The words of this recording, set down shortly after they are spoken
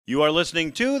You are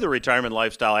listening to the Retirement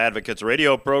Lifestyle Advocates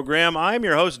radio program. I'm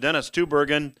your host, Dennis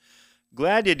Tubergen.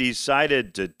 Glad you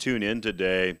decided to tune in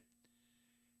today.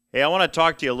 Hey, I want to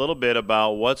talk to you a little bit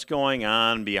about what's going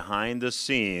on behind the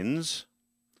scenes.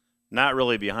 Not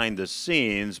really behind the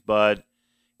scenes, but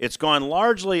it's gone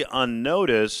largely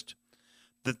unnoticed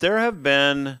that there have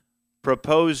been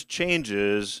proposed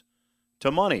changes to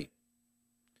money.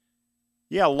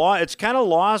 Yeah, it's kind of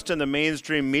lost in the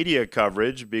mainstream media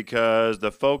coverage because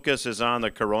the focus is on the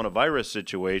coronavirus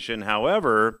situation.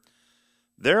 However,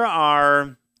 there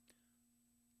are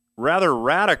rather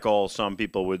radical, some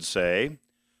people would say,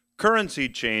 currency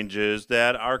changes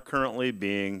that are currently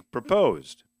being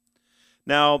proposed.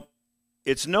 Now,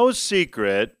 it's no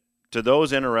secret to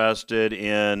those interested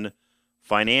in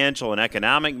financial and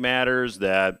economic matters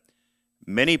that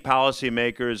many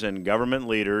policymakers and government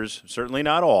leaders, certainly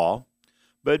not all,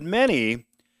 but many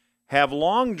have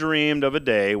long dreamed of a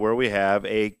day where we have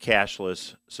a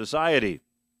cashless society.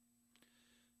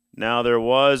 Now, there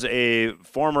was a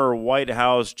former White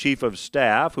House chief of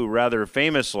staff who rather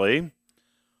famously,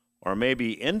 or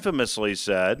maybe infamously,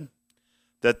 said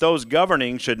that those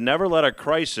governing should never let a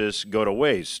crisis go to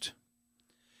waste.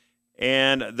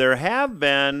 And there have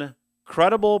been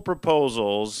credible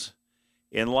proposals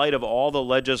in light of all the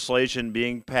legislation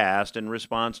being passed in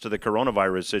response to the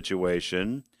coronavirus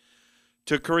situation,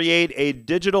 to create a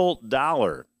digital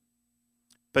dollar,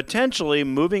 potentially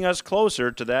moving us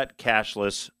closer to that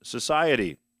cashless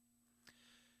society.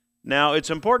 Now, it's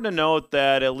important to note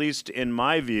that, at least in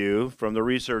my view, from the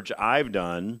research I've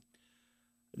done,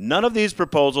 none of these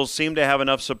proposals seem to have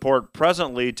enough support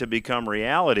presently to become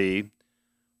reality,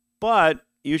 but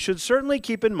you should certainly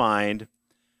keep in mind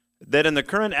that in the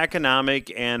current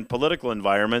economic and political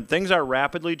environment, things are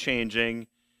rapidly changing,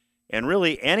 and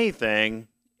really anything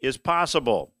is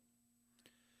possible.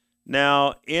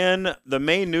 Now, in the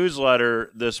main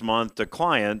newsletter this month to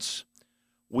clients,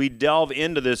 we delve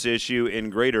into this issue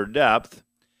in greater depth.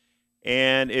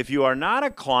 And if you are not a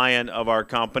client of our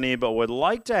company but would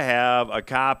like to have a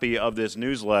copy of this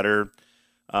newsletter,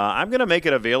 I'm going to make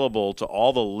it available to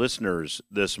all the listeners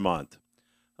this month.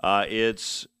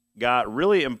 It's got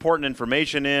really important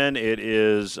information in. It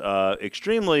is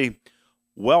extremely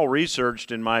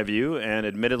well-researched in my view, and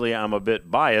admittedly I'm a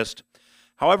bit biased.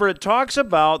 However, it talks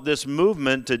about this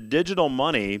movement to digital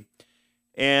money,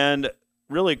 and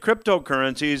really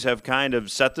cryptocurrencies have kind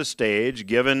of set the stage,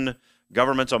 given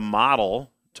governments a model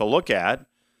to look at,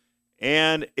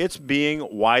 and it's being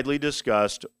widely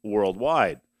discussed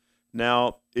worldwide.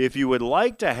 Now, if you would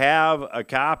like to have a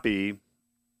copy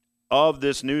of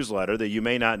this newsletter, the You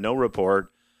May Not Know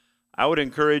report, I would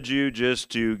encourage you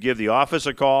just to give the office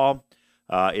a call.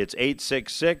 It's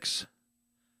 866-921-3613,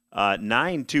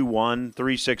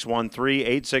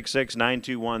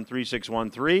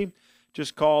 866-921-3613.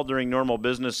 Just call during normal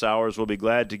business hours. We'll be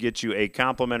glad to get you a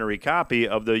complimentary copy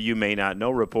of the You May Not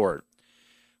Know report.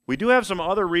 We do have some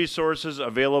other resources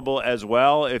available as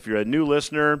well. If you're a new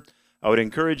listener, I would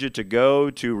encourage you to go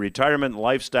to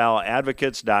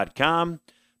retirementlifestyleadvocates.com.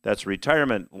 That's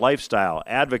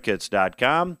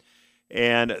retirementlifestyleadvocates.com.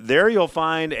 And there you'll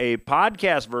find a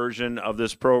podcast version of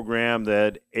this program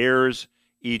that airs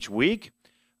each week.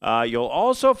 You'll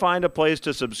also find a place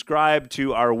to subscribe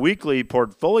to our weekly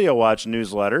Portfolio Watch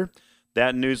newsletter.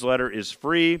 That newsletter is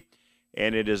free,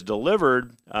 and it is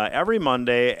delivered every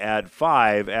Monday at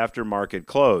 5 after market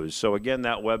close. So again,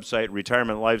 that website,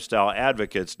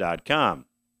 retirementlifestyleadvocates.com.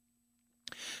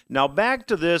 Now back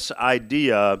to this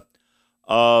idea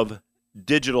of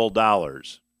digital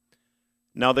dollars.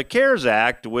 Now, the CARES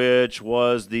Act, which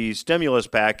was the stimulus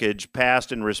package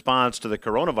passed in response to the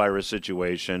coronavirus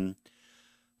situation,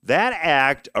 that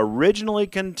act originally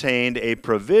contained a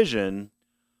provision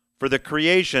for the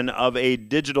creation of a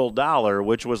digital dollar,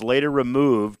 which was later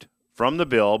removed from the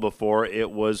bill before it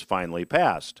was finally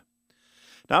passed.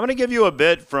 Now, I'm going to give you a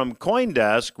bit from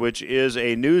CoinDesk, which is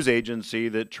a news agency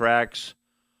that tracks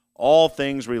all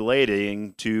things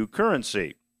relating to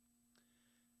currency.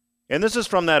 And this is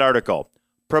from that article.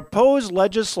 Proposed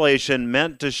legislation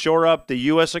meant to shore up the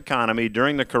U.S. economy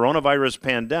during the coronavirus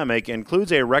pandemic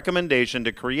includes a recommendation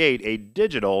to create a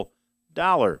digital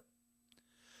dollar.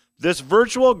 This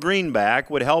virtual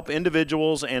greenback would help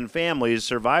individuals and families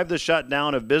survive the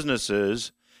shutdown of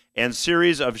businesses and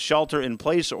series of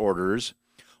shelter-in-place orders,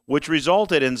 which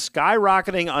resulted in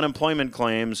skyrocketing unemployment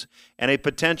claims and a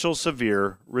potential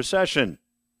severe recession.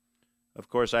 Of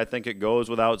course, I think it goes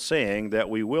without saying that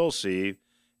we will see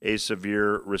a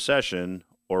severe recession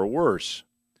or worse.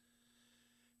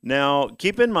 Now,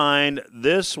 keep in mind,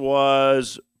 this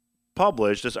article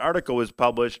was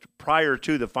published prior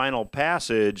to the final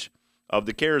passage of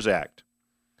the CARES Act.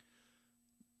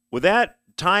 With that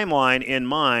timeline in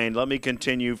mind, let me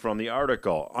continue from the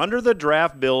article. Under the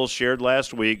draft bills shared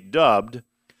last week, dubbed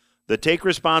the Take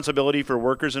Responsibility for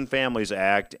Workers and Families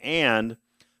Act and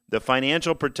the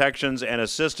Financial Protections and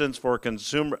Assistance for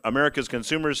America's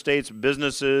Consumer States,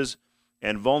 Businesses,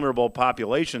 and Vulnerable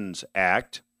Populations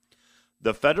Act,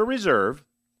 the Federal Reserve,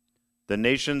 the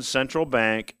nation's central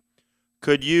bank,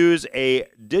 could use a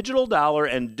digital dollar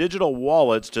and digital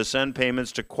wallets to send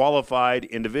payments to qualified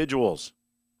individuals.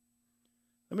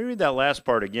 Let me read that last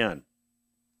part again.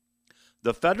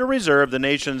 The Federal Reserve, the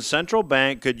nation's central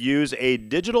bank, could use a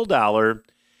digital dollar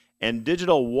and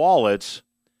digital wallets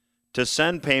to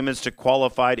send payments to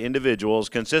qualified individuals,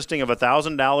 consisting of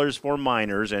 $1,000 for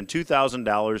minors and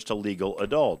 $2,000 to legal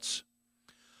adults.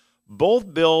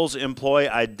 Both bills employ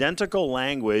identical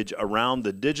language around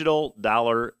the digital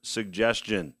dollar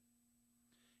suggestion.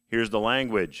 Here's the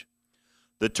language.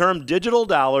 The term digital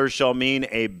dollar shall mean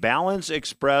a balance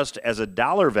expressed as a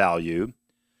dollar value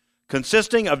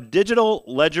consisting of digital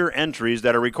ledger entries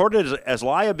that are recorded as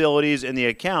liabilities in the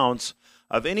accounts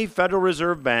of any Federal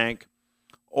Reserve Bank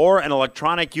or an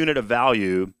electronic unit of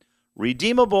value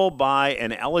redeemable by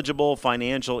an eligible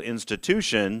financial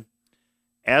institution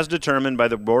as determined by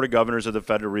the Board of Governors of the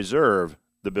Federal Reserve,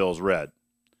 the bills read.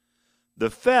 The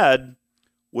Fed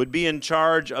would be in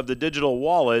charge of the digital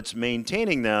wallets,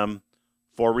 maintaining them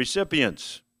for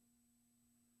recipients.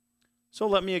 So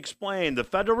let me explain. The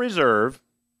Federal Reserve,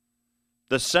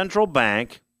 the central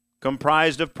bank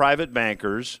comprised of private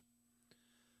bankers,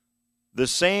 the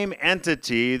same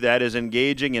entity that is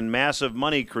engaging in massive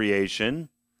money creation,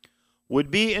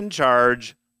 would be in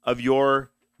charge of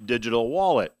your digital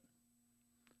wallet.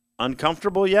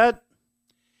 Uncomfortable yet?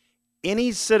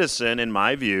 Any citizen, in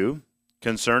my view,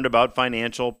 concerned about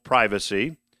financial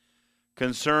privacy,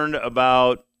 concerned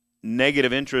about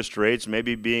negative interest rates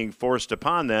maybe being forced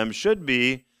upon them, should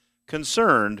be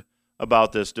concerned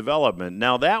about this development.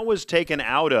 Now, that was taken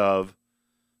out of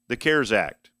the CARES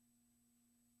Act.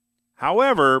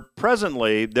 However,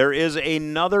 presently, there is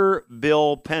another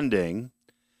bill pending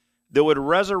that would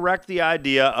resurrect the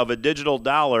idea of a digital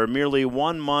dollar merely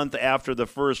 1 month after the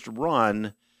first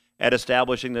run at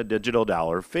establishing the digital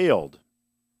dollar failed.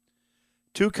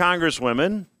 Two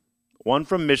congresswomen, one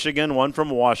from Michigan, one from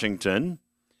Washington,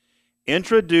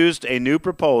 introduced a new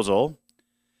proposal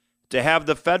to have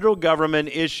the federal government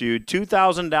issue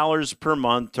 $2,000 per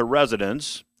month to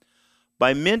residents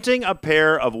by minting a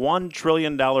pair of $1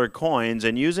 trillion coins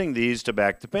and using these to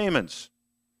back the payments.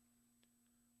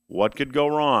 What could go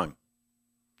wrong?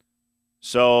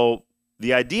 So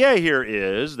the idea here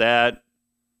is that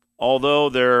although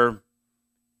there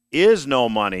is no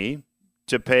money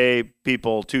to pay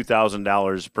people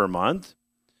 $2,000 per month,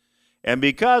 and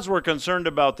because we're concerned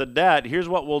about the debt, here's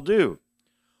what we'll do.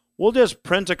 We'll just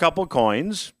print a couple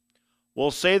coins,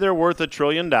 we'll say they're worth $1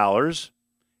 trillion,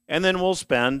 and then we'll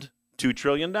spend $2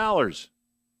 trillion.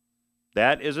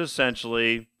 That is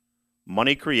essentially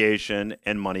money creation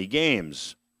and money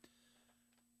games.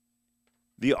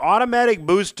 The Automatic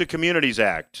Boost to Communities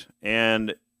Act,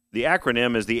 and the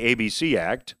acronym is the ABC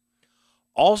Act,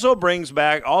 also brings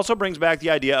back the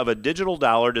idea of a digital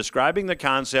dollar, describing the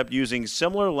concept using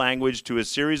similar language to a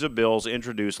series of bills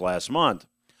introduced last month.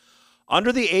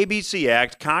 Under the ABC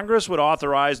Act, Congress would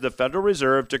authorize the Federal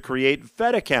Reserve to create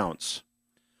Fed accounts,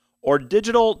 or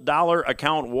digital dollar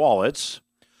account wallets,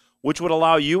 which would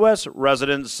allow U.S.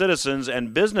 residents, citizens,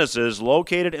 and businesses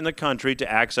located in the country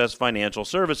to access financial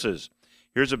services.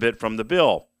 Here's a bit from the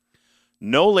bill.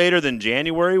 No later than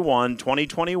January 1,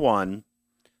 2021,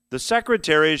 the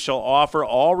Secretary shall offer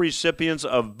all recipients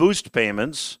of boost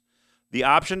payments the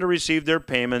option to receive their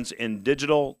payments in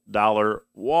digital dollar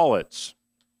wallets.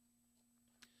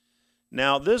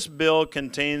 Now, this bill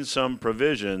contains some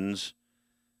provisions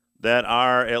that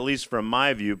are, at least from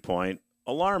my viewpoint,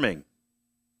 alarming.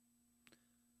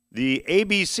 The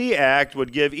ABC Act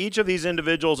would give each of these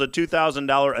individuals a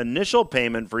 $2,000 initial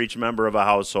payment for each member of a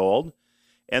household,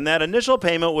 and that initial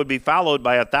payment would be followed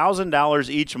by $1,000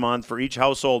 each month for each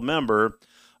household member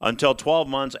until 12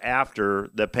 months after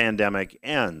the pandemic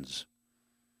ends.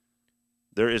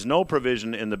 There is no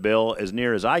provision in the bill, as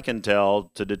near as I can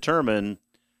tell, to determine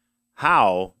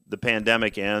how the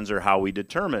pandemic ends or how we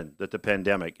determine that the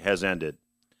pandemic has ended.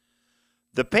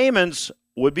 The payments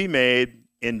would be made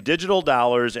in digital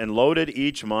dollars and loaded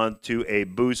each month to a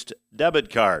Boost debit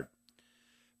card.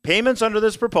 Payments under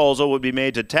this proposal would be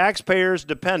made to taxpayers,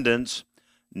 dependents,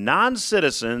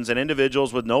 non-citizens, and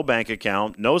individuals with no bank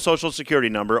account, no social security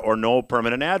number, or no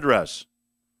permanent address.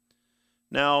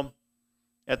 Now,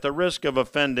 at the risk of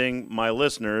offending my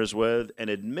listeners with an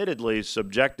admittedly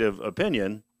subjective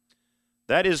opinion,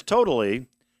 that is totally,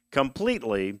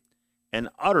 completely, and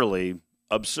utterly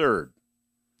absurd.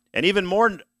 And even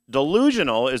more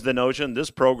delusional is the notion this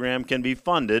program can be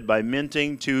funded by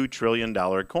minting $2 trillion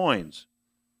coins.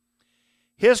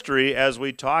 History, as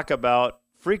we talk about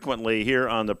frequently here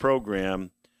on the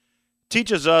program,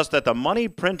 teaches us that the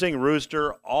money-printing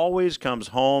rooster always comes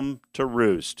home to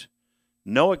roost.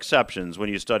 No exceptions when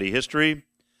you study history.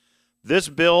 This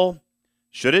bill,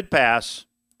 should it pass,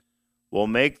 will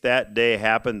make that day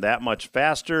happen that much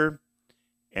faster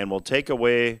and will take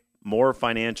away more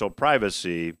financial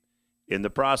privacy in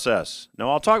the process. Now,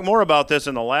 I'll talk more about this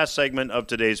in the last segment of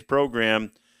today's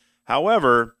program.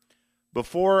 However,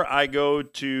 before I go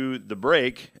to the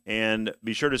break, and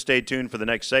be sure to stay tuned for the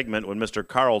next segment when Mr.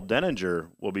 Karl Denninger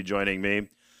will be joining me,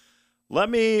 let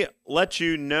me let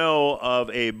you know of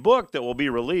a book that will be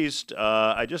released.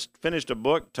 I just finished a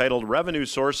book titled Revenue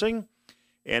Sourcing,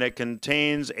 and it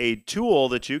contains a tool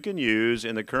that you can use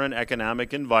in the current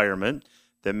economic environment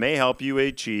that may help you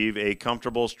achieve a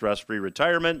comfortable, stress-free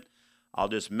retirement. I'll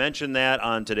just mention that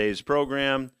on today's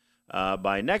program.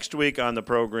 By next week on the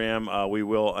program, we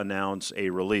will announce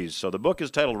a release. So the book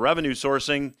is titled Revenue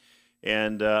Sourcing,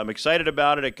 and I'm excited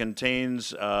about it. It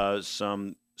contains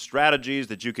some strategies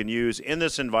that you can use in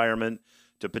this environment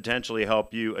to potentially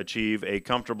help you achieve a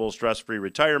comfortable, stress-free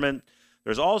retirement.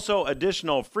 There's also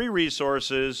additional free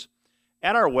resources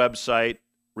at our website,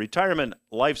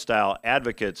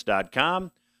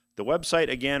 retirementlifestyleadvocates.com. The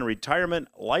website, again,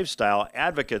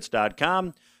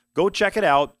 retirementlifestyleadvocates.com. Go check it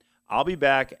out. I'll be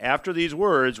back after these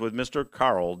words with Mr.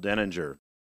 Karl Denninger.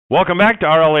 Welcome back to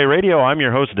RLA Radio. I'm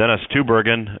your host, Dennis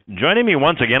Tubergen. Joining me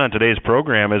once again on today's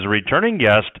program is a returning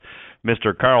guest,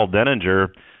 Mr. Karl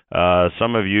Denninger.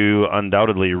 Some of you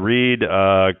undoubtedly read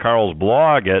Karl's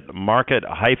blog at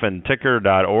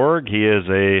market-ticker.org. He is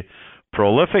a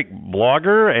prolific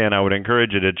blogger, and I would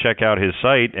encourage you to check out his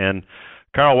site. And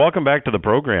Karl, welcome back to the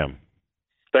program.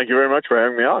 Thank you very much for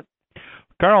having me on.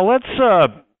 Karl, let's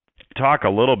talk a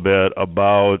little bit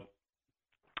about,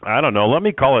 I don't know, let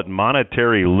me call it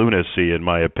monetary lunacy, in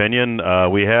my opinion.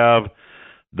 We have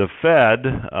the Fed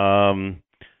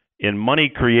in money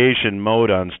creation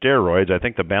mode on steroids. I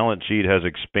think the balance sheet has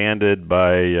expanded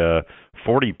by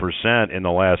 40% in the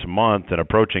last month and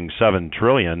approaching $7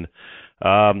 trillion.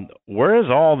 Where is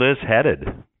all this headed?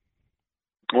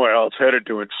 Well, it's headed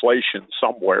to inflation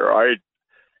somewhere.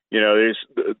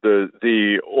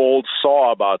 The old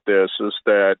saw about this is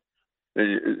that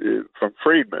from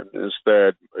Friedman is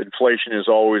that inflation is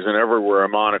always and everywhere a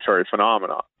monetary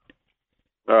phenomenon.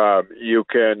 You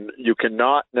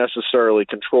cannot necessarily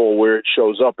control where it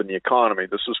shows up in the economy.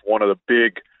 This is one of the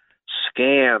big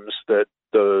scams that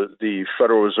the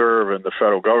Federal Reserve and the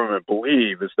federal government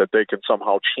believe, is that they can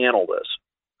somehow channel this.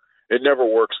 It never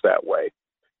works that way.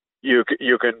 You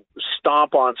can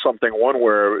stomp on something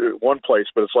one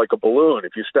place, but it's like a balloon.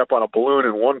 If you step on a balloon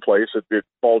in one place, it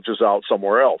bulges out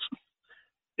somewhere else.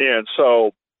 And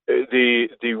so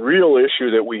the real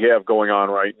issue that we have going on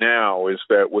right now is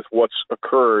that with what's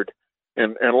occurred,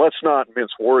 and let's not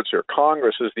mince words here,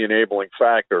 Congress is the enabling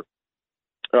factor.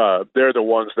 They're the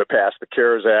ones that passed the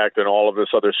CARES Act and all of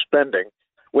this other spending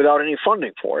without any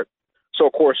funding for it. So,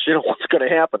 of course, you know what's going to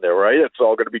happen there, right? It's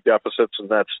all going to be deficits, and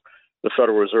that's the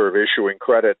Federal Reserve issuing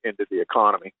credit into the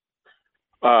economy.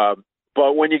 But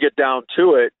when you get down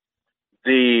to it,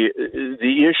 the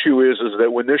issue is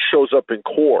that when this shows up in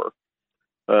core,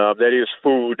 that is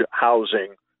food,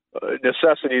 housing,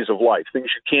 necessities of life,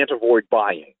 things you can't avoid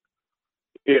buying,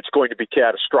 it's going to be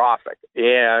catastrophic.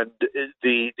 And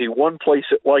the one place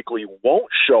it likely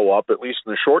won't show up, at least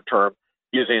in the short term,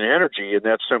 is in energy, and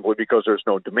that's simply because there's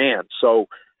no demand. So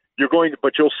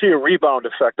but you'll see a rebound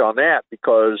effect on that,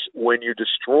 because when you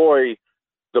destroy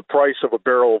the price of a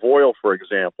barrel of oil, for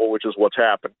example, which is what's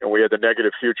happened, and we had the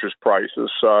negative futures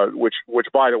prices, which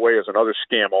by the way is another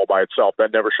scam all by itself.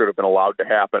 That never should have been allowed to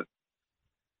happen.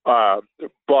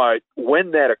 But when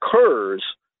that occurs,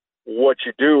 what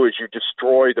you do is you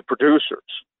destroy the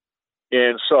producers.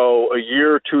 And so a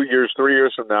year, 2 years, 3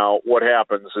 years from now, what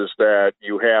happens is that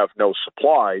you have no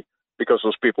supply because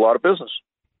those people are out of business.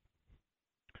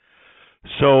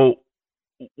 So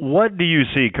what do you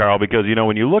see, Karl? Because, you know,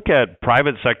 when you look at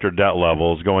private sector debt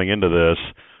levels going into this,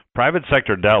 private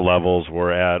sector debt levels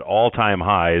were at all-time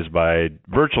highs by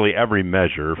virtually every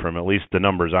measure, from at least the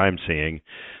numbers I'm seeing.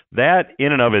 That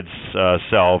in and of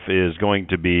itself is going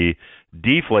to be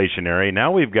deflationary.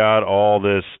 Now we've got all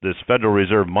this Federal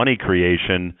Reserve money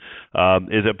creation.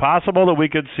 Is it possible that we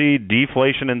could see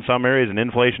deflation in some areas and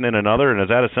inflation in another? And is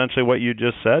that essentially what you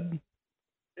just said?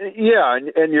 Yeah,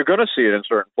 and you're going to see it in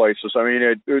certain places. I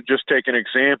mean, just take an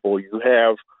example. You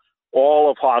have all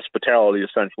of hospitality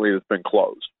essentially that's been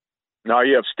closed. Now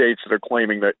you have states that are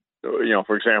claiming that,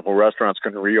 for example, restaurants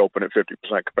can reopen at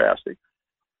 50% capacity.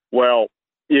 Well,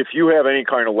 if you have any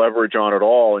kind of leverage on it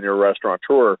all and you're a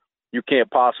restaurateur, you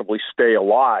can't possibly stay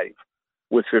alive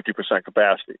with 50%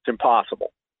 capacity. It's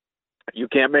impossible. You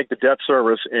can't make the debt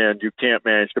service, and you can't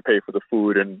manage to pay for the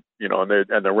food and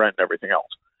the rent and everything else.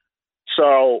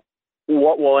 So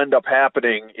what will end up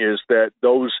happening is that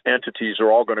those entities are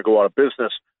all going to go out of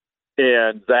business,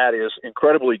 and that is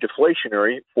incredibly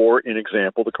deflationary for, in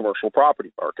example, the commercial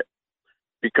property market.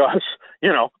 Because,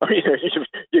 you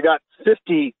got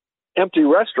 50 empty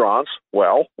restaurants.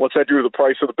 Well, what's that do to the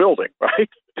price of the building, right?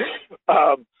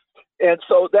 And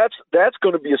so that's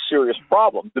going to be a serious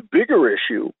problem. The bigger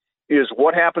issue is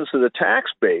what happens to the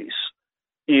tax base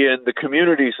in the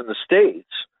communities and the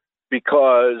states,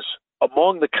 because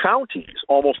among the counties,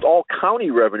 almost all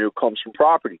county revenue comes from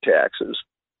property taxes.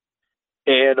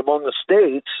 And among the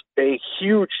states, a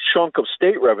huge chunk of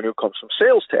state revenue comes from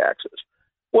sales taxes.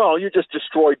 Well, you just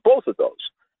destroyed both of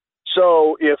those.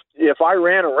 So if I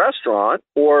ran a restaurant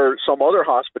or some other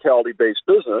hospitality-based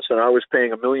business and I was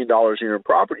paying $1 million a year in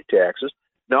property taxes,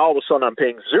 now all of a sudden I'm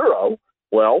paying zero,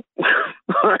 well,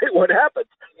 what happens?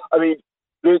 I mean,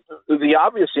 the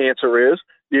obvious answer is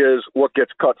what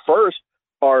gets cut first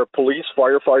are police,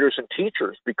 firefighters, and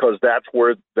teachers, because that's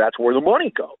where the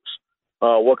money goes.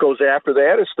 What goes after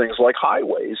that is things like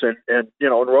highways and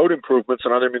road improvements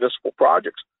and other municipal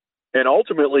projects. And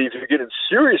ultimately, if you get in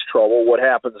serious trouble, what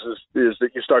happens is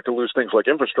that you start to lose things like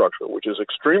infrastructure, which is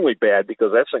extremely bad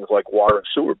because that's things like water and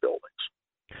sewer buildings.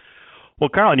 Well,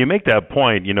 Karl, and you make that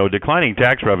point. Declining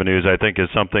tax revenues, I think, is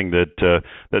something that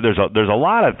there's a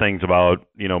lot of things about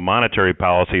monetary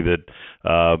policy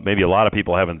that maybe a lot of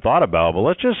people haven't thought about. But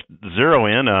let's just zero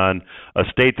in on a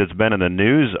state that's been in the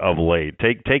news of late.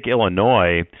 Take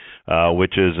Illinois,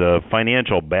 which is a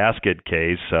financial basket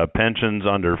case. Pensions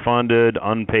underfunded,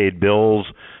 unpaid bills,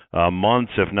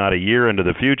 months, if not a year into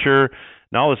the future.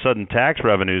 Now all of a sudden, tax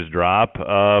revenues drop.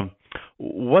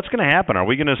 What's going to happen? Are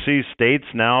we going to see states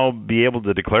now be able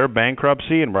to declare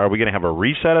bankruptcy, and are we going to have a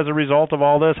reset as a result of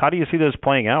all this? How do you see this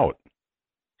playing out?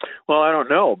 Well, I don't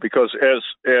know, because as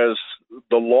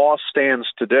the law stands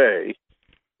today,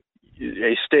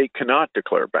 a state cannot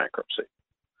declare bankruptcy.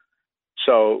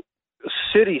 So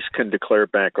cities can declare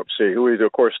bankruptcy.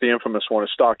 Of course, the infamous one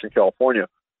is Stockton, California,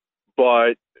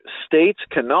 but states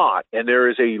cannot, and there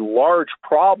is a large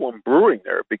problem brewing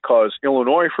there because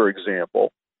Illinois, for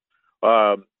example,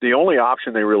 the only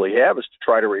option they really have is to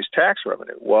try to raise tax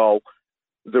revenue. Well,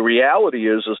 the reality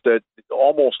is that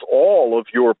almost all of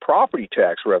your property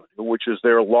tax revenue, which is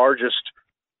their largest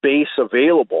base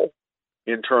available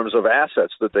in terms of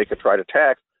assets that they could try to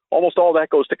tax, almost all that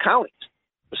goes to counties.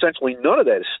 Essentially, none of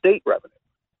that is state revenue.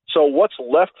 So what's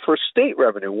left for state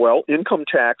revenue? Well, income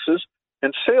taxes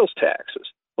and sales taxes.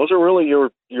 Those are really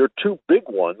your two big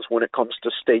ones when it comes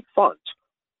to state funds.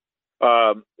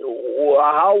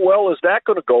 How well is that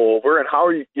going to go over, and how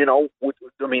are you?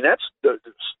 That's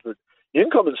the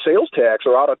income and sales tax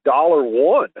are out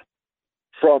 $1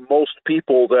 from most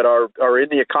people that are in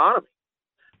the economy.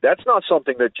 That's not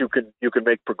something that you can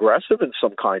make progressive in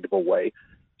some kind of a way.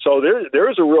 So there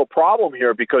is a real problem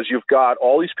here, because you've got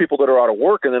all these people that are out of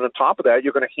work, and then on top of that,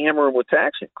 you're going to hammer them with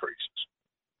tax increases.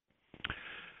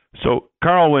 So,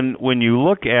 Karl, when you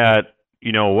look at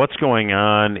what's going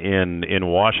on in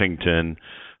Washington,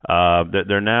 that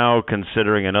they're now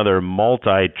considering another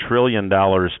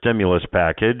multi-trillion-dollar stimulus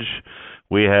package.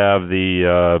 We have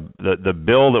the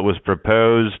bill that was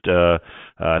proposed.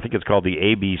 I think it's called the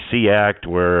ABC Act,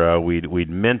 where we'd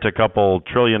mint a couple $1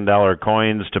 trillion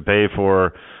coins to pay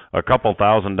for a couple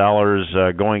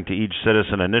 $1,000 going to each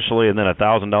citizen initially, and then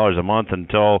 $1,000 a month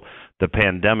until the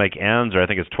pandemic ends, or I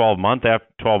think it's 12 months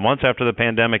after the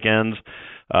pandemic ends.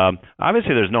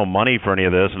 Obviously, there's no money for any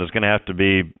of this, and it's going to have to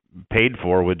be paid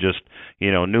for with just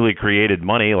newly created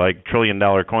money, like $1 trillion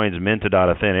coins minted out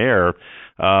of thin air.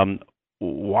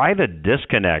 Why the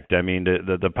disconnect? I mean,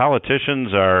 the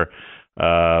politicians are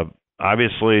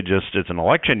obviously it's an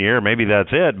election year. Maybe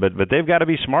that's it, but they've got to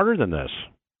be smarter than this.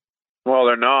 Well,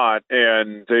 they're not,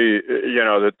 and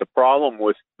the problem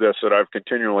with this that I've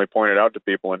continually pointed out to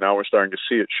people, and now we're starting to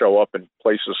see it show up in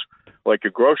places like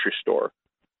a grocery store,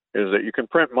 is that you can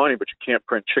print money, but you can't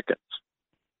print chickens.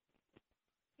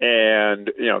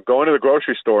 And go into the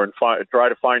grocery store and try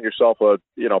to find yourself a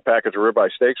package of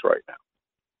ribeye steaks right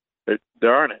now.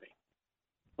 There aren't any.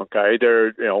 Okay,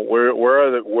 where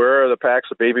are the packs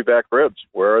of baby back ribs?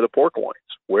 Where are the pork loins?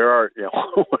 Where are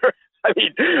I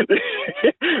mean,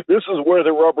 this is where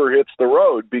the rubber hits the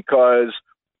road, because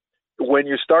when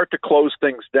you start to close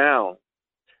things down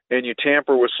and you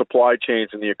tamper with supply chains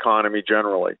and the economy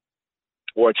generally,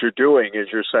 what you're doing is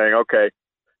you're saying, okay,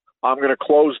 I'm going to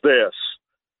close this,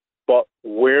 but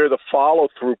where the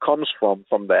follow-through comes from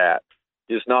that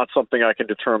is not something I can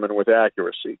determine with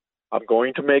accuracy. I'm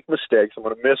going to make mistakes. I'm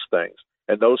going to miss things.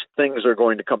 And those things are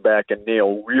going to come back and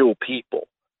nail real people.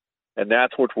 And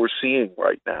that's what we're seeing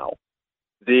right now.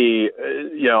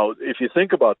 If you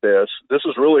think about this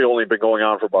has really only been going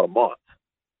on for about a month.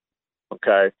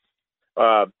 Okay.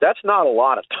 That's not a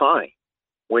lot of time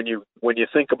when you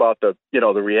think about the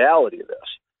reality of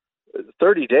this.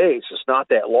 30 days is not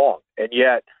that long. And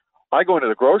yet I go into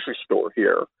the grocery store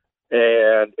here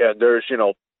and there's,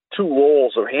 2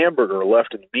 rolls of hamburger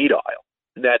left in the meat aisle,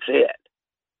 and that's it.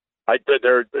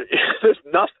 There's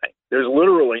nothing. There's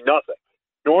literally nothing.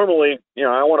 Normally,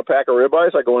 I want a pack of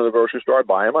ribeyes. I go into the grocery store, I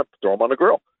buy them, I throw them on the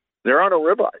grill. There are no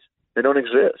ribeyes. They don't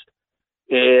exist.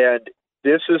 And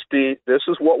this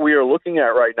is what we are looking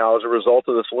at right now as a result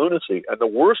of this lunacy. And the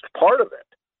worst part of it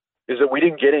is that we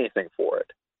didn't get anything for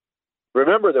it.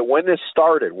 Remember that when this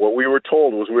started, what we were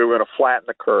told was we were going to flatten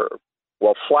the curve.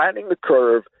 Well, flattening the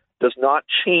curve does not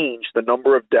change the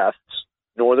number of deaths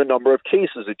nor the number of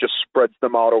cases. It just spreads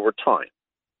them out over time.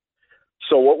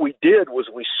 So what we did was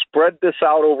we spread this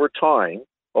out over time,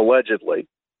 allegedly,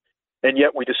 and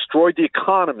yet we destroyed the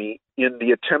economy in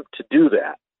the attempt to do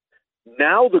that.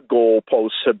 Now the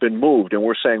goalposts have been moved, and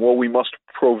we're saying, well, we must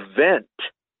prevent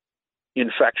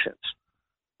infections.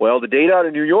 Well, the data out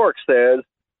of New York says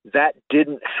that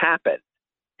didn't happen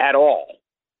at all.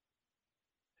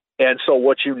 And so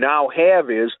what you now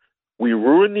have is we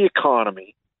ruined the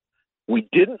economy. We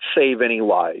didn't save any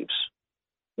lives.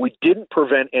 We didn't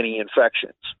prevent any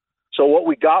infections. So what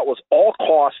we got was all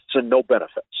costs and no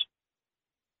benefits.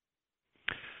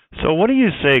 So what do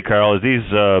you say, Karl, as these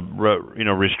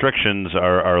restrictions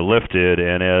are lifted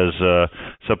and as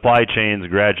supply chains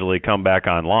gradually come back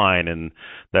online, and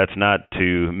that's not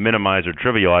to minimize or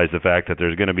trivialize the fact that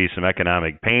there's going to be some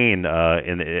economic pain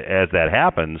as that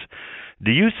happens.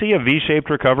 Do you see a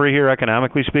V-shaped recovery here,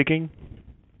 economically speaking?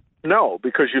 No,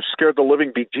 because you've scared the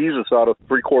living bejesus out of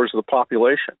 3/4 of the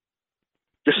population.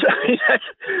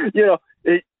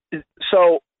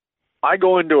 So I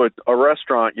go into a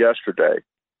restaurant yesterday,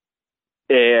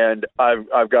 and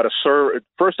I've got to serve.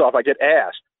 First off, I get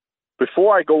asked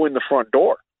before I go in the front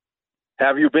door,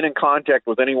 have you been in contact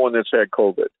with anyone that's had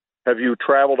COVID? Have you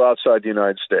traveled outside the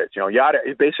United States?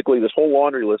 Basically this whole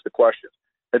laundry list of questions.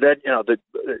 And then,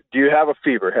 do you have a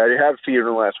fever? Have you had a fever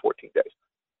in the last 14 days?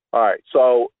 All right.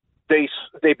 So they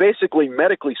basically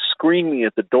medically screen me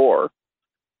at the door.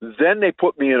 Then they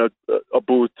put me in a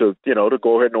booth to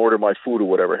go ahead and order my food or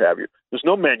whatever have you. There's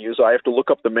no menus. I have to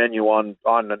look up the menu on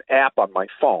an app on my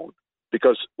phone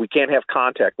because we can't have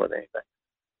contact with anything.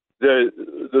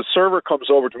 The server comes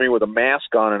over to me with a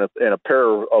mask on and a pair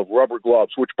of rubber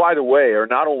gloves, which, by the way, are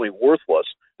not only worthless,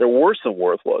 they're worse than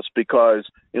worthless, because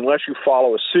unless you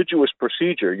follow assiduous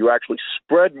procedure, you actually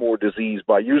spread more disease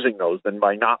by using those than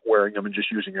by not wearing them and just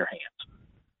using your hands.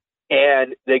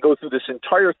 And they go through this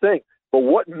entire thing. But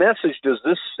what message does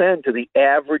this send to the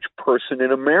average person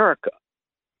in America?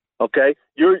 Okay,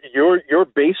 you're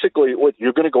basically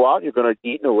you're going to go out and you're going to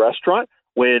eat in a restaurant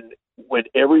when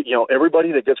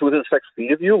everybody that gets within 6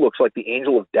 feet of you looks like the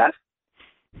angel of death.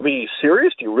 I mean, are you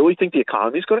serious? Do you really think the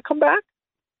economy is going to come back?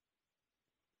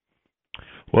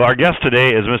 Well, our guest today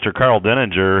is Mr. Karl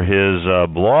Denninger. His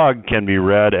blog can be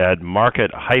read at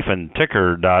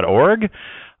market-ticker.org.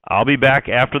 I'll be back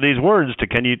after these words to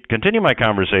continue my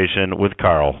conversation with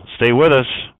Karl. Stay with us.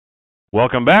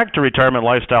 Welcome back to Retirement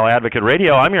Lifestyle Advocate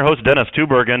Radio. I'm your host, Dennis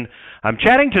Tubergen. I'm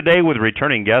chatting today with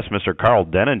returning guest, Mr. Karl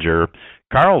Denninger.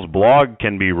 Karl's blog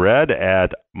can be read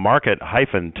at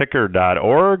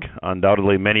market-ticker.org.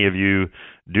 Undoubtedly, many of you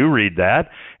do read that.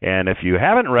 And if you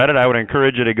haven't read it, I would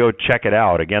encourage you to go check it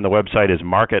out. Again, the website is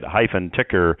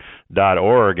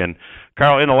market-ticker.org. And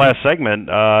Karl, in the last segment,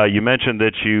 you mentioned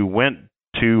that you went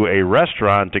to a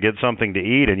restaurant to get something to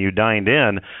eat and you dined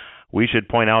in. We should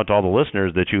point out to all the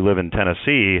listeners that you live in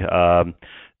Tennessee,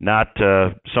 not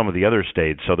some of the other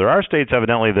states. So there are states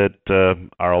evidently that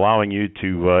are allowing you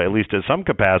to, at least in some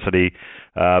capacity,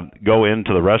 go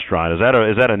into the restaurant. Is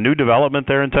that a new development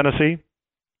there in Tennessee?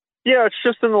 Yeah, it's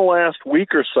just in the last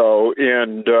week or so,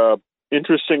 and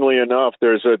interestingly enough,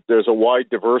 there's a wide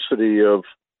diversity of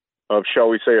shall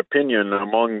we say opinion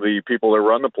among the people that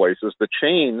run the places. The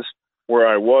chains where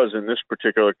I was in this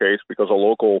particular case, because a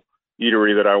local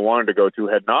eatery that I wanted to go to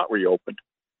had not reopened.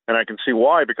 And I can see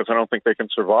why, because I don't think they can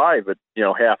survive at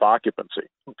half occupancy.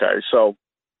 Okay, so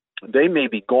they may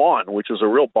be gone, which is a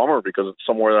real bummer because it's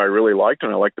somewhere that I really liked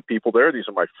and I like the people there. These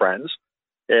are my friends,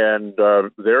 and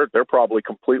they're probably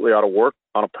completely out of work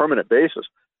on a permanent basis.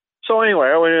 So anyway,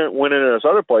 I went into this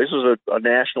other place, is a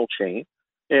national chain,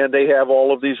 and they have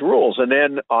all of these rules. And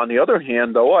then on the other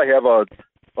hand, though, I have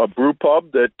a brew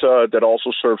pub that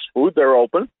also serves food. They're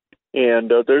open,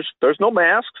 and there's no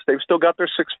masks. They've still got their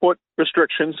 6-foot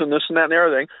restrictions and this and that and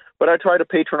everything. But I try to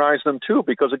patronize them too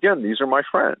because again, these are my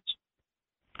friends.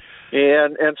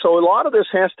 And so a lot of this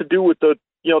has to do with the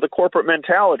corporate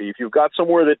mentality. If you've got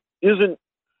somewhere that isn't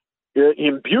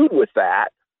imbued with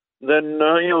that, then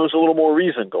there's a little more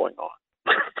reason going on.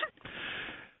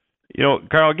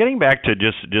 Karl, getting back to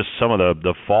just some of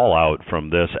the fallout from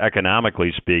this,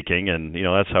 economically speaking, and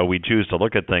that's how we choose to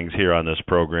look at things here on this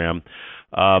program.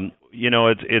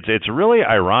 It's really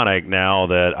ironic now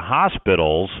that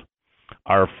hospitals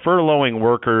are furloughing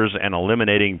workers and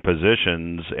eliminating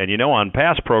positions. And on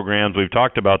past programs, we've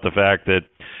talked about the fact that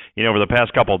over the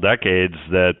past couple of decades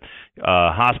that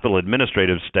hospital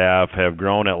administrative staff have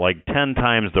grown at like 10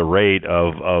 times the rate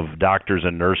of doctors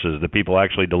and nurses, the people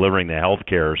actually delivering the health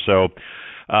care. So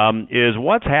is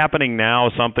what's happening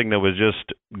now something that was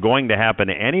just going to happen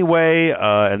anyway,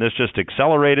 and this just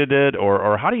accelerated it,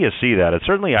 or how do you see that? It's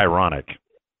certainly ironic.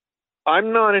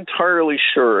 I'm not entirely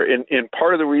sure, and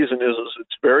part of the reason is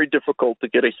it's very difficult to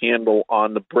get a handle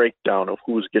on the breakdown of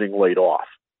who's getting laid off.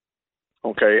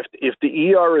 Okay, if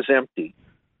the ER is empty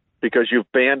because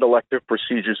you've banned elective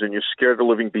procedures and you're scared the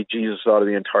living bejesus out of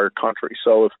the entire country.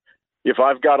 So if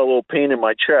I've got a little pain in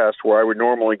my chest where I would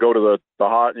normally go to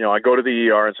I go to the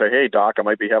ER and say, hey, doc, I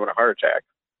might be having a heart attack.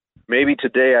 Maybe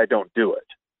today I don't do it.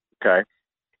 Okay.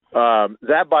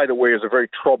 That, by the way, is a very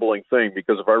troubling thing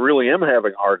because if I really am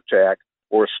having a heart attack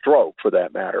or a stroke for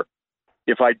that matter,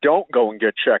 if I don't go and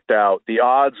get checked out, the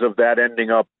odds of that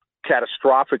ending up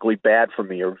catastrophically bad for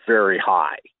me are very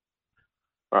high.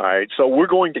 All right. So we're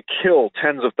going to kill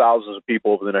tens of thousands of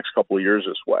people over the next couple of years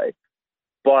this way.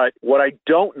 But what I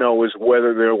don't know is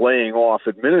whether they're laying off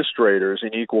administrators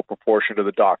in equal proportion to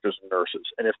the doctors and nurses.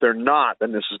 And if they're not,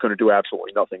 then this is going to do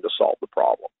absolutely nothing to solve the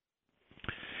problem.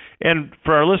 And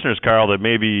for our listeners, Karl, that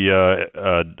maybe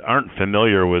aren't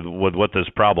familiar with what this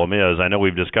problem is, I know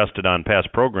we've discussed it on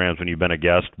past programs when you've been a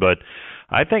guest, but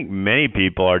I think many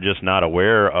people are just not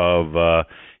aware of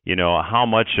how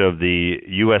much of the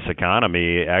U.S.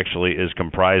 economy actually is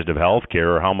comprised of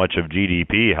healthcare, or how much of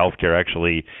GDP healthcare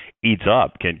actually eats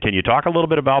up. Can you talk a little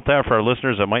bit about that for our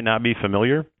listeners that might not be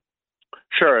familiar?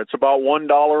 Sure. It's about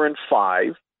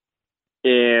 $1.05.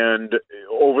 And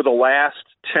over the last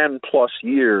 10 plus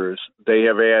years, they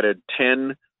have added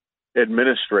 10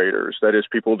 administrators. That is,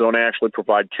 people who don't actually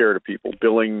provide care to people,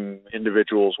 billing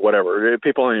individuals, whatever,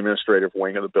 people in the administrative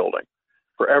wing of the building,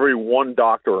 for every one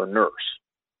doctor or nurse.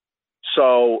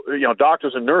 So,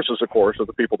 doctors and nurses, of course, are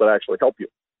the people that actually help you.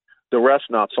 The rest,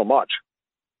 not so much.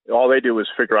 All they do is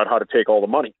figure out how to take all the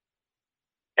money.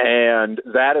 And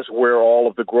that is where all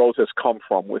of the growth has come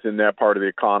from within that part of the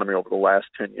economy over the last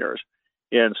 10 years.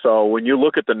 And so when you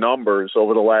look at the numbers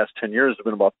over the last 10 years, there have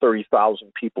been about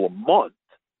 30,000 people a month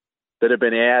that have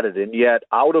been added. And yet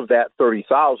out of that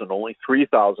 30,000, only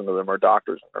 3,000 of them are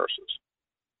doctors and nurses.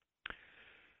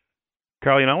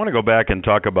 Karl, I want to go back and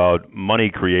talk about money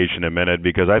creation a minute,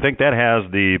 because I think that has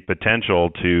the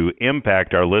potential to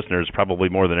impact our listeners probably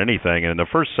more than anything. And in the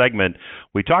first segment,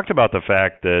 we talked about the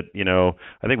fact that,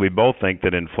 I think we both think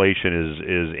that inflation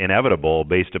is inevitable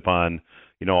based upon,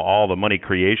 all the money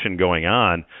creation going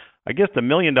on. I guess the $1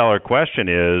 million question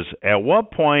is, at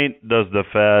what point does the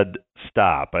Fed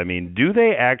stop? I mean, do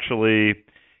they actually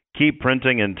keep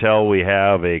printing until we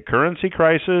have a currency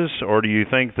crisis, or do you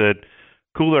think that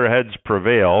cooler heads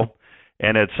prevail,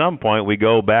 and at some point we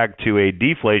go back to a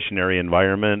deflationary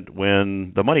environment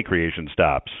when the money creation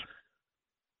stops?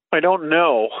 I don't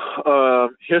know.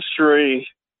 History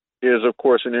is, of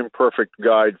course, an imperfect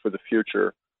guide for the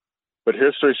future, but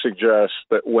history suggests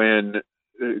that when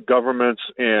governments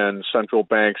and central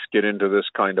banks get into this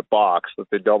kind of box, that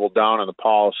they double down on the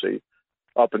policy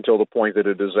up until the point that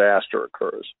a disaster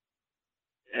occurs.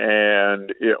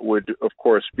 And it would, of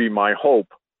course, be my hope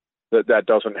that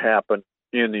doesn't happen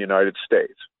in the United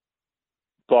States.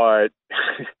 But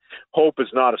hope is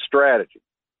not a strategy.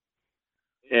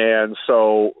 And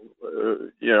so,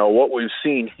 what we've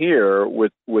seen here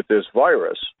with this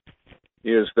virus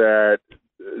is that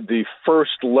the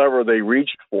first lever they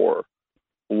reached for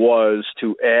was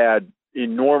to add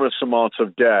enormous amounts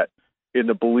of debt in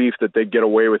the belief that they'd get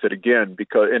away with it again,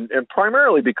 because and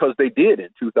primarily because they did in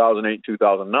 2008,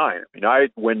 2009. I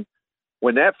mean,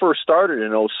 when that first started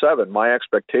in 2007, my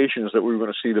expectation is that we were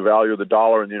going to see the value of the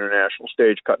dollar in the international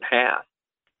stage cut in half.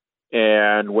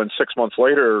 And when 6 months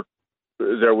later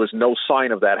there was no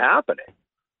sign of that happening,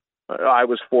 I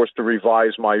was forced to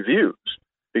revise my views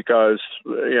because,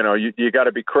 you got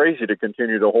to be crazy to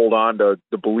continue to hold on to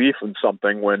the belief in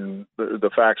something when the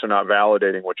facts are not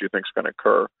validating what you think is going to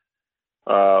occur.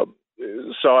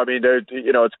 So, I mean,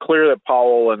 it's clear that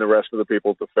Powell and the rest of the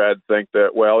people at the Fed think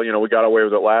that, well, we got away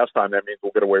with it last time. That means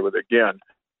we'll get away with it again.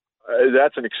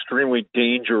 That's an extremely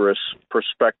dangerous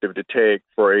perspective to take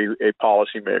for a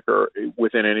policymaker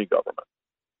within any government.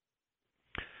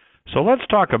 So let's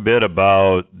talk a bit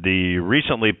about the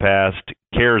recently passed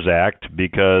CARES Act,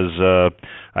 because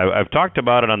I've talked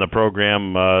about it on the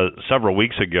program several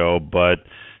weeks ago, but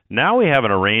now we have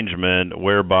an arrangement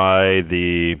whereby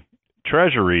the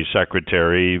Treasury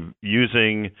Secretary,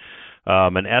 using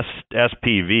an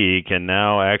SPV, can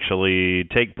now actually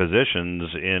take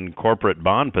positions in corporate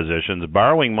bond positions,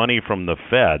 borrowing money from the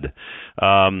Fed.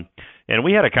 And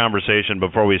we had a conversation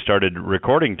before we started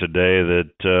recording today that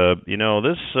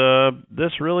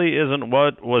this really isn't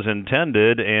what was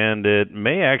intended, and it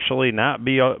may actually not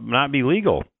be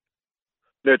legal.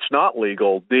 It's not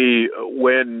legal.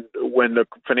 When the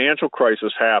financial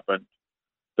crisis happened,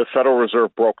 the Federal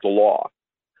Reserve broke the law.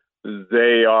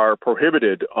 They are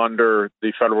prohibited under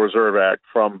the Federal Reserve Act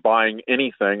from buying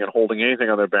anything and holding anything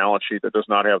on their balance sheet that does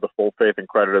not have the full faith and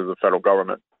credit of the federal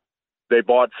government. They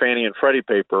bought Fannie and Freddie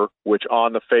paper, which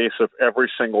on the face of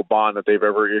every single bond that they've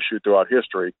ever issued throughout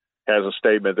history has a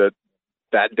statement that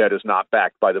that debt is not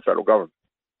backed by the federal government.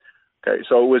 Okay,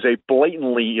 so it was a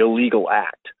blatantly illegal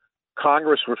act.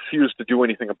 Congress refused to do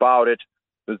anything about it.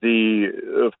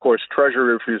 Of course,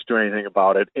 Treasury refused to do anything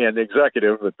about it, and the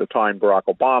executive at the time, Barack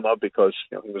Obama, because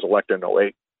he was elected in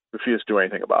 2008, refused to do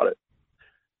anything about it.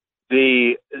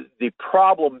 The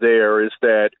problem there is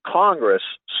that Congress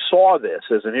saw this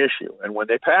as an issue, and when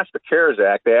they passed the CARES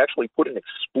Act, they actually put an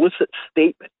explicit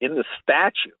statement in the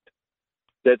statute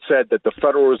that said that the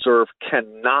Federal Reserve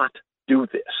cannot do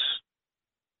this.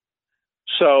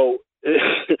 So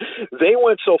they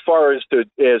went so far as to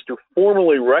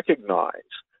formally recognize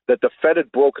that the Fed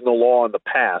had broken the law in the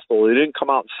past, although they didn't come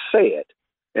out and say it,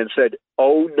 and said,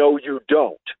 "Oh, no, you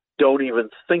don't. Don't even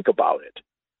think about it."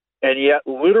 And yet,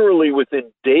 literally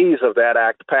within days of that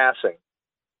act passing,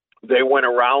 they went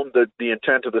around the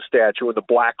intent of the statute and the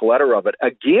black letter of it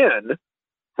again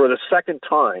for the second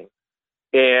time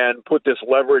and put this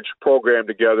leverage program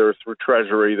together through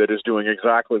Treasury that is doing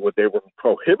exactly what they were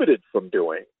prohibited from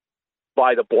doing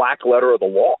by the black letter of the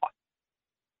law.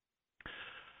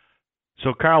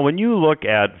 So, Karl, when you look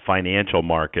at financial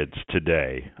markets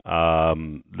today,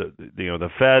 the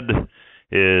Fed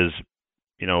is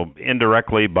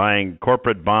indirectly buying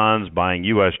corporate bonds, buying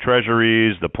U.S.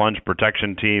 Treasuries. The plunge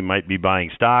protection team might be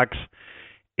buying stocks.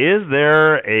 Is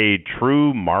there a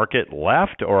true market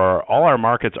left, or are all our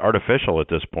markets artificial at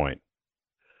this point?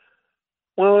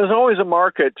 Well, there's always a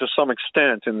market to some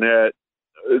extent in that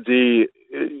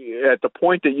at the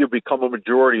point that you become a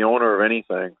majority owner of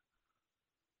anything,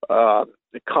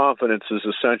 the confidence is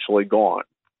essentially gone.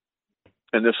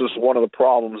 And this is one of the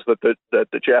problems that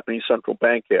the Japanese central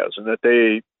bank has, and that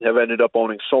they have ended up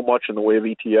owning so much in the way of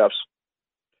ETFs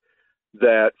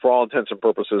that, for all intents and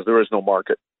purposes, there is no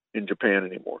market in Japan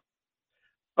anymore.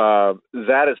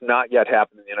 That has not yet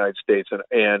happened in the United States,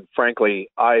 and frankly,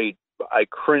 I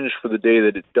cringe for the day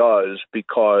that it does,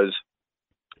 because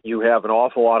you have an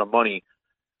awful lot of money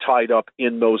tied up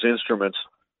in those instruments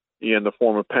in the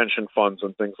form of pension funds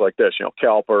and things like this,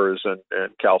 CalPERS and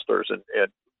CalSTRS, and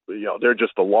they're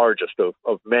just the largest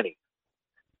of many.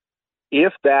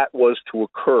 If that was to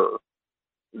occur,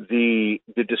 the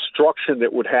destruction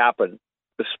that would happen,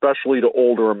 especially to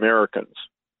older Americans,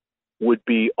 would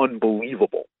be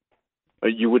unbelievable.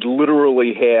 You would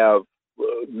literally have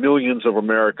millions of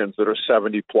Americans that are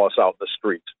 70 plus out in the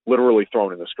streets, literally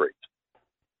thrown in the streets.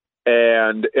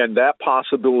 And that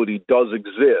possibility does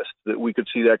exist, that we could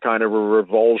see that kind of a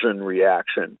revulsion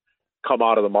reaction come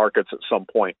out of the markets at some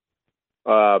point.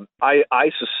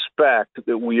 I suspect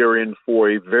that we are in for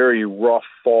a very rough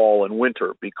fall and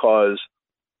winter, because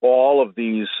all of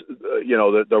these,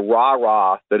 the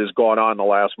rah-rah that has gone on in the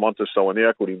last month or so in the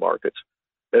equity markets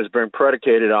has been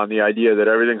predicated on the idea that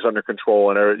everything's under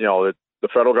control and, that the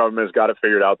federal government has got it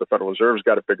figured out, the Federal Reserve's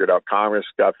got it figured out, Congress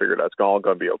got it figured out, it's all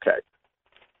going to be okay.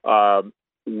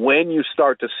 When you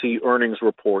start to see earnings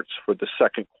reports for the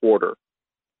second quarter,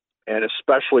 and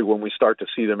especially when we start to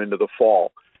see them into the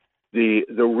fall, the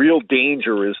real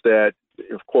danger is that,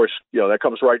 of course, that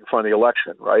comes right in front of the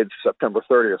election, right? September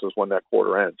 30th is when that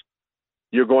quarter ends.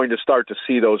 You're going to start to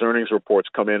see those earnings reports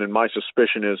come in, and my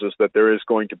suspicion is that there is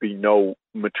going to be no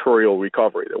material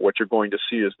recovery. That what you're going to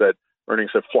see is that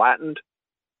earnings have flattened,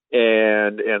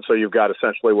 And so you've got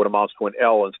essentially what amounts to an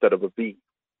L instead of a V.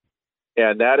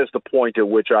 And that is the point at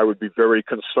which I would be very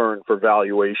concerned for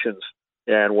valuations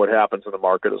and what happens in the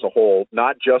market as a whole,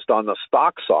 not just on the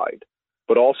stock side,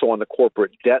 but also on the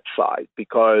corporate debt side,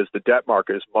 because the debt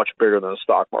market is much bigger than the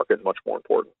stock market and much more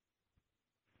important.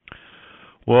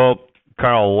 Well,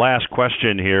 Karl, last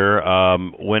question here.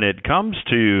 When it comes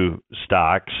to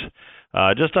stocks,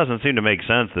 it just doesn't seem to make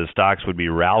sense that stocks would be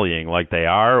rallying like they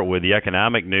are with the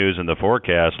economic news and the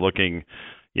forecast looking,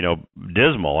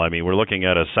 dismal. I mean, we're looking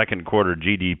at a second quarter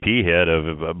GDP hit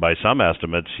of, by some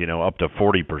estimates, up to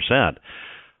 40%.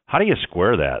 How do you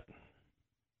square that?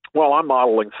 Well, I'm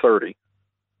modeling 30,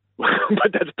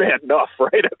 but that's bad enough,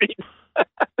 right? I mean,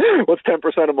 what's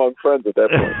 10% among friends at that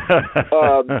point?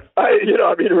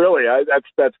 Really,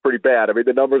 that's pretty bad. I mean,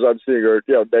 the numbers I'm seeing are,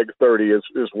 neg 30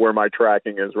 is where my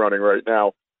tracking is running right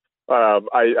now.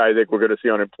 I think we're going to see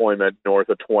unemployment north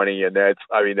of 20, and that's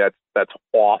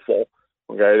awful.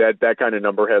 Okay, that kind of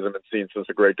number hasn't been seen since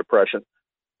the Great Depression.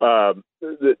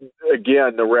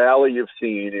 Again, the rally you've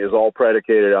seen is all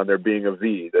predicated on there being a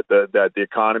V, that the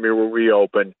economy will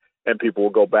reopen and people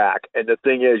will go back. And the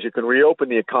thing is, you can reopen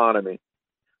the economy,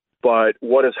 but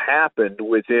what has happened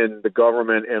within the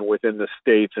government and within the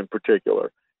states in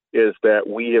particular is that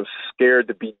we have scared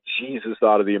the bejesus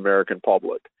out of the American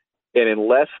public. And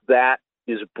unless that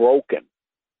is broken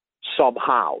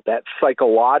somehow, that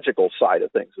psychological side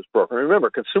of things is broken.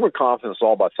 Remember, consumer confidence is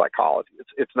all about psychology.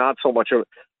 It's not so much of,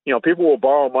 people will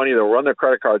borrow money, they'll run their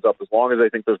credit cards up as long as they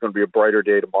think there's going to be a brighter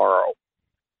day tomorrow.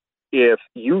 If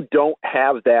you don't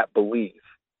have that belief,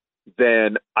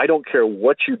 then I don't care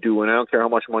what you do, and I don't care how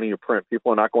much money you print.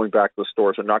 People are not going back to the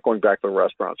stores. They're not going back to the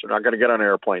restaurants. They're not going to get on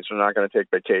airplanes. They're not going to take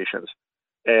vacations.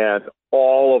 And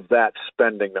all of that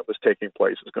spending that was taking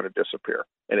place is going to disappear,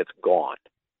 and it's gone.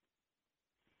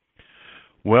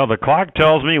 Well, the clock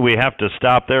tells me we have to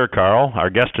stop there, Karl. Our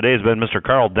guest today has been Mr.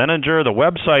 Karl Denninger. The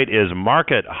website is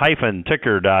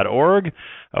market-ticker.org.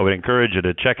 I would encourage you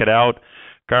to check it out.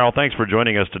 Karl, thanks for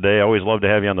joining us today. I always love to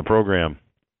have you on the program.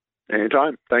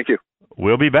 Anytime. Thank you.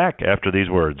 We'll be back after these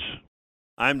words.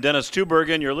 I'm Dennis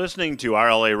Tubergen. You're listening to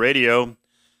RLA Radio.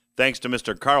 Thanks to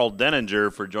Mr. Karl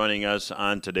Denninger for joining us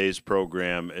on today's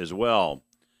program as well.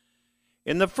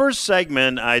 In the first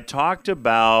segment, I talked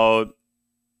about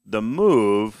the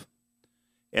move,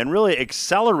 and really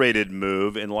accelerated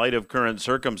move in light of current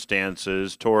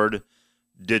circumstances, toward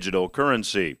digital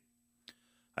currency.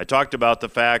 I talked about the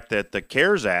fact that the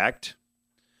CARES Act,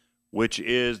 which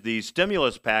is the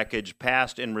stimulus package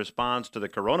passed in response to the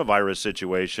coronavirus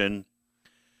situation,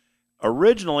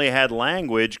 originally had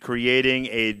language creating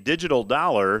a digital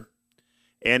dollar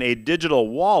and a digital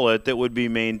wallet that would be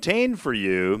maintained for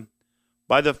you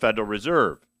by the Federal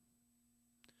Reserve.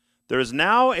 There is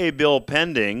now a bill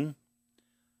pending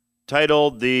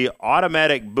titled the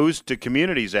Automatic Boost to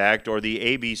Communities Act, or the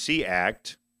ABC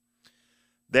Act,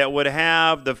 that would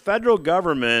have the federal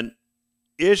government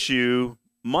issue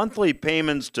monthly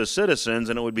payments to citizens,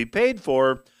 and it would be paid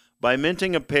for by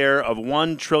minting a pair of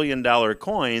 $1 trillion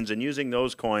coins and using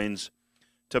those coins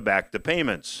to back the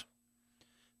payments.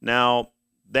 Now,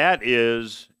 that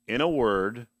is, in a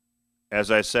word,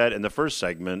 as I said in the first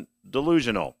segment,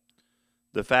 delusional.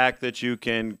 The fact that you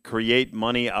can create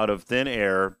money out of thin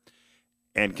air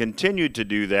and continue to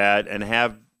do that and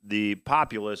have the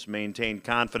populace maintain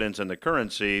confidence in the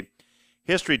currency,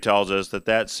 history tells us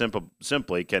that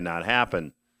simply cannot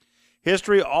happen.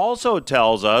 History also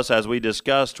tells us, as we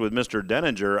discussed with Mr.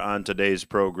 Denninger on today's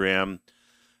program,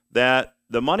 that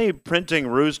the money printing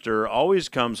rooster always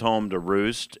comes home to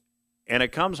roost, and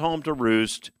it comes home to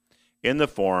roost in the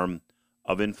form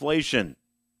of inflation.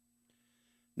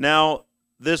 Now,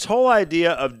 this whole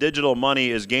idea of digital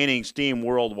money is gaining steam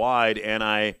worldwide, and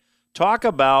I talk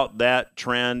about that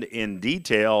trend in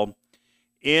detail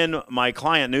in my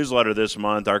client newsletter this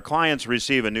month. Our clients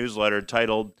receive a newsletter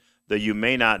titled the You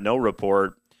May Not Know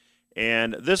Report,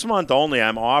 and this month only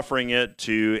I'm offering it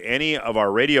to any of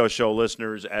our radio show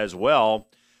listeners as well,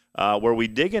 where we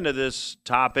dig into this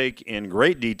topic in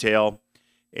great detail.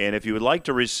 And if you would like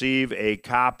to receive a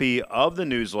copy of the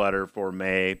newsletter for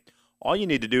May, all you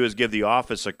need to do is give the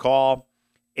office a call.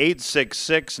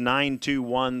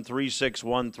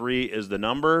 866-921-3613 is the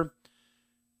number.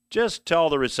 Just tell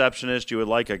the receptionist you would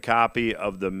like a copy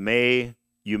of the May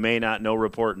You May Not Know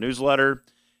Report newsletter,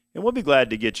 and we'll be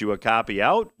glad to get you a copy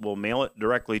out. We'll mail it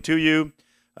directly to you.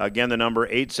 Again, the number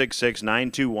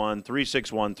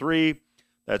 866-921-3613.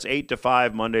 That's 8 to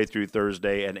 5 Monday through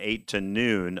Thursday and 8 to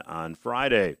noon on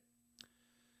Friday.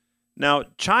 Now,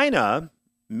 China,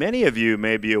 many of you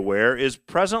may be aware, is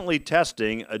presently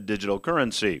testing a digital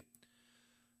currency.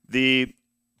 The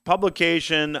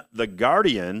publication The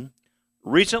Guardian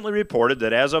recently reported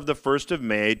that as of the 1st of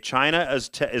May, China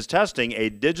is testing a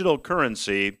digital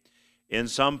currency in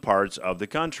some parts of the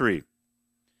country.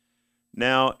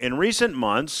 Now, in recent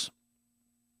months,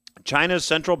 China's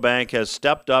central bank has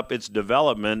stepped up its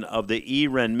development of the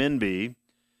e-renminbi.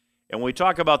 And when we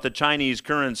talk about the Chinese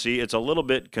currency, it's a little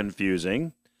bit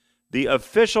confusing. The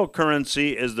official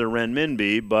currency is the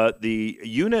renminbi, but the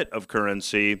unit of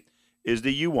currency is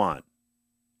the yuan.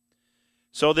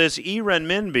 So this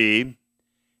e-renminbi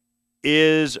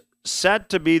is set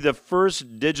to be the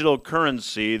first digital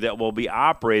currency that will be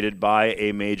operated by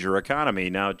a major economy.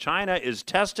 Now, China is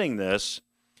testing this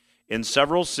in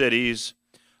several cities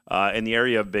in the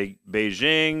area of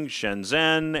Beijing,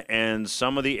 Shenzhen, and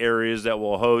some of the areas that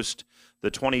will host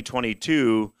the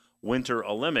 2022 Winter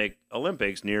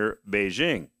Olympics near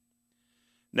Beijing.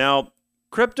 Now,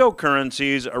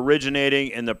 cryptocurrencies originating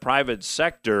in the private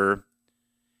sector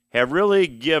have really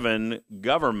given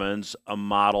governments a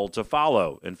model to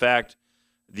follow. In fact,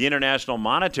 the International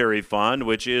Monetary Fund,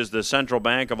 which is the central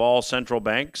bank of all central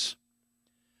banks,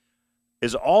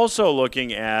 is also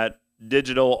looking at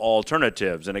digital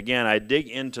alternatives. And again, I dig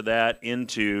into that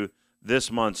into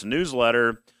this month's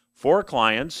newsletter for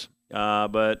clients.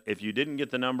 But if you didn't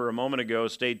get the number a moment ago,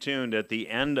 stay tuned. At the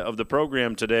end of the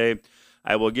program today,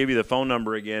 I will give you the phone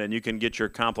number again, and you can get your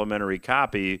complimentary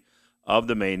copy of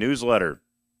the May newsletter.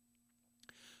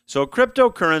 So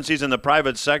cryptocurrencies in the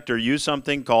private sector use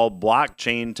something called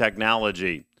blockchain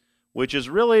technology, which is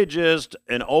really just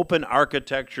an open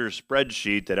architecture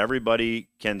spreadsheet that everybody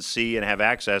can see and have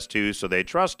access to, so they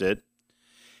trust it.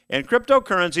 And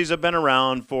cryptocurrencies have been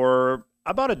around for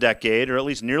about a decade, or at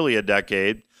least nearly a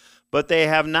decade, but they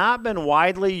have not been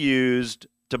widely used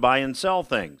to buy and sell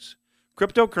things.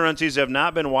 Cryptocurrencies have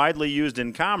not been widely used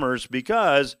in commerce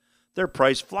because their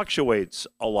price fluctuates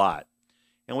a lot.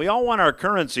 And we all want our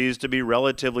currencies to be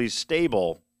relatively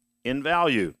stable in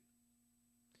value.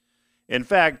 In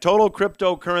fact, total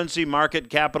cryptocurrency market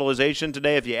capitalization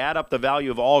today, if you add up the value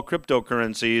of all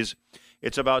cryptocurrencies,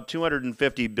 it's about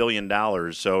 $250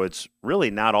 billion. So it's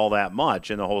really not all that much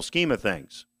in the whole scheme of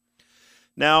things.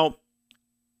 Now,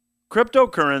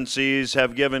 cryptocurrencies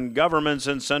have given governments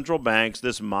and central banks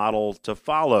this model to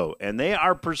follow, and they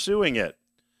are pursuing it.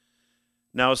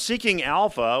 Now, Seeking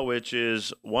Alpha, which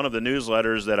is one of the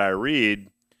newsletters that I read,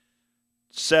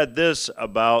 said this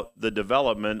about the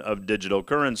development of digital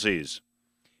currencies.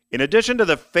 In addition to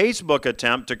the Facebook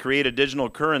attempt to create a digital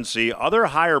currency, other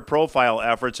higher profile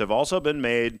efforts have also been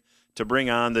made to bring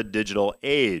on the digital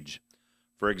age.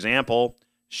 For example,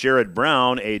 Sherrod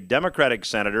Brown, a Democratic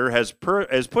senator, has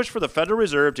pushed for the Federal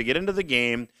Reserve to get into the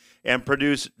game and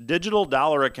produce digital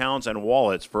dollar accounts and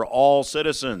wallets for all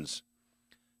citizens.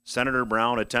 Senator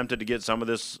Brown attempted to get some of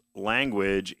this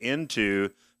language into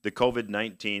the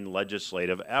COVID-19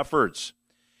 legislative efforts.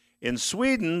 In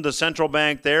Sweden, the central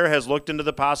bank there has looked into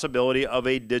the possibility of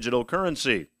a digital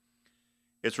currency.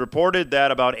 It's reported that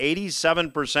about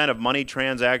 87% of money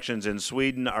transactions in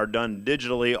Sweden are done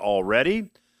digitally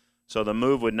already, so the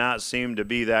move would not seem to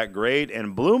be that great.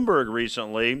 And Bloomberg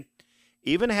recently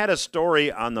even had a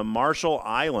story on the Marshall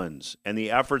Islands and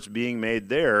the efforts being made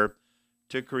there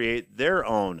to create their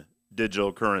own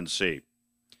digital currency.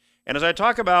 And as I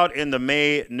talk about in the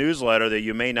May newsletter, that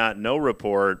you may not know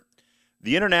report,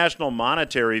 the International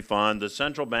Monetary Fund, the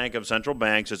central bank of central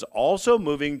banks, is also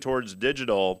moving towards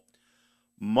digital.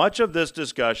 Much of this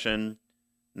discussion,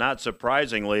 not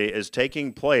surprisingly, is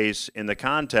taking place in the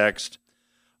context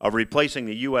of replacing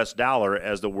the U.S. dollar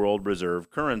as the world reserve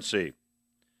currency.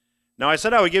 Now, I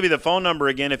said I would give you the phone number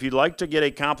again if you'd like to get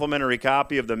a complimentary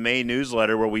copy of the May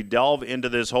newsletter where we delve into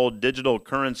this whole digital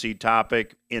currency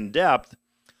topic in depth.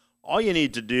 All you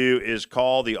need to do is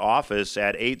call the office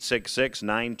at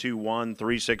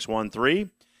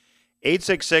 866-921-3613,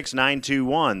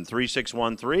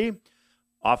 866-921-3613.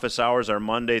 Office hours are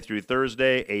Monday through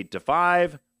Thursday, 8 to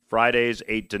 5, Fridays,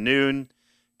 8 to noon.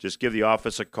 Just give the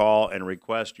office a call and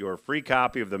request your free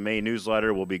copy of the May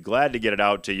newsletter. We'll be glad to get it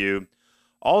out to you.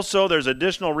 Also, there's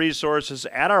additional resources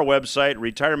at our website,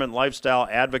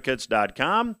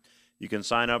 retirementlifestyleadvocates.com. You can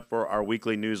sign up for our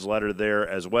weekly newsletter there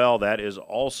as well. That is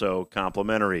also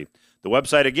complimentary. The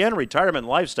website again,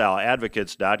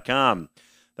 retirementlifestyleadvocates.com.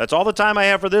 That's all the time I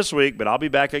have for this week, but I'll be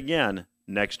back again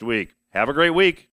next week. Have a great week.